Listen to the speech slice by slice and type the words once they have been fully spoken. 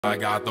I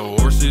got the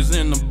horses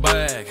in the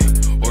back,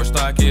 horse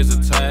stock is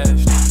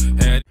attached.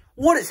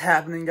 What is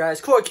happening, guys?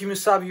 Cowboy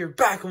here,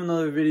 back with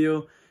another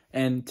video.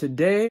 And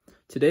today's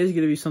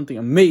gonna be something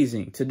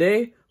amazing.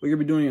 Today we're gonna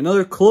be doing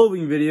another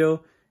clothing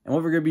video, and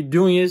what we're gonna be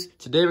doing is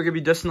today we're gonna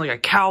be dressing like a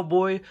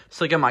cowboy.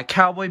 So I got my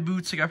cowboy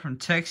boots I got from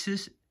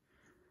Texas.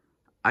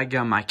 I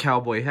got my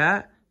cowboy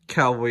hat,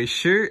 cowboy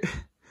shirt,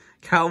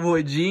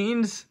 cowboy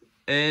jeans,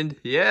 and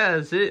yeah,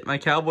 that's it. My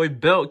cowboy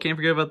belt. Can't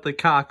forget about the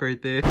cock right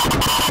there.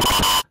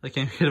 I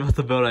can't forget about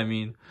the belt, I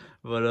mean.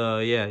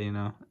 But, yeah, you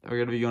know, we're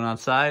gonna be going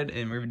outside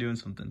and we're gonna be doing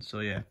something. So,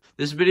 yeah.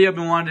 This video I've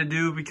been wanting to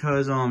do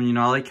because, you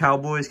know, I like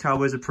Cowboys.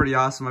 Cowboys are pretty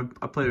awesome.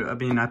 I played Red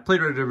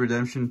Dead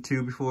Redemption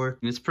 2 before.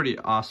 And it's a pretty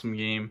awesome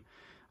game.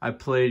 I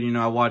played, you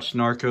know, I watched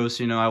Narcos,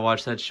 you know, I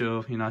watched that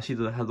show. You know, I see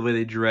the way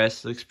they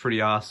dress. It looks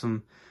pretty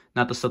awesome.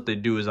 Not the stuff they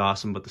do is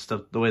awesome, but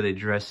the way they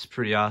dress is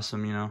pretty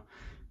awesome, you know.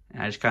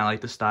 And I just kind of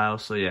like the style.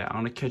 So, yeah, I'm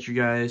gonna catch you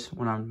guys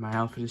when my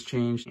outfit is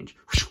changed.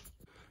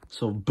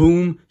 So,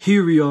 boom,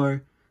 here we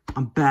are.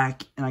 I'm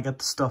back, and I got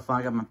the stuff on.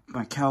 I got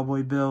my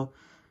cowboy belt,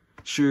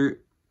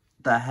 shirt,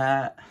 the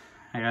hat.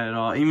 I got it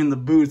all. Even the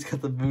boots,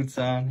 got the boots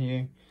on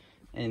here.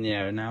 And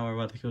yeah, now we're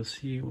about to go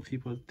see what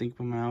people think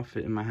of my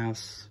outfit in my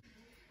house.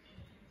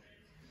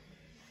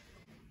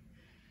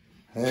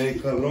 Hey,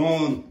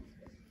 cabrón.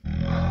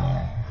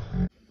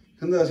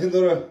 ¿Qué andas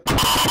haciendo ahora?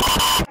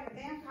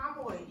 Damn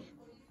cowboy.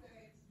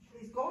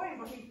 He's going,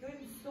 but he's doing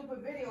this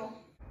stupid video.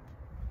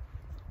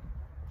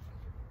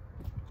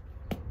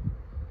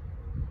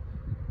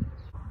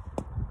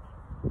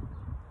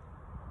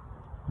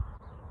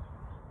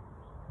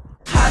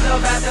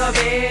 At the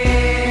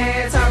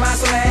bed, turn my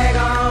swag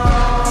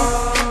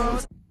on.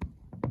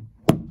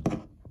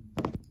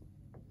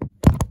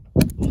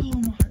 Oh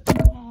my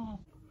god.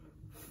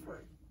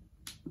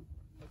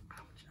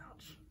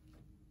 Ouch.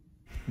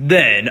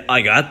 Then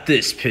I got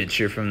this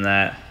picture from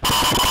that.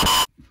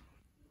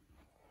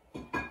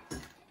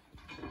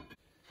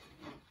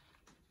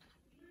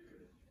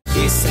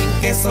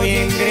 Dicen que soy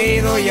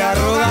engreído y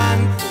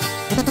arrogante.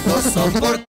 No soporto.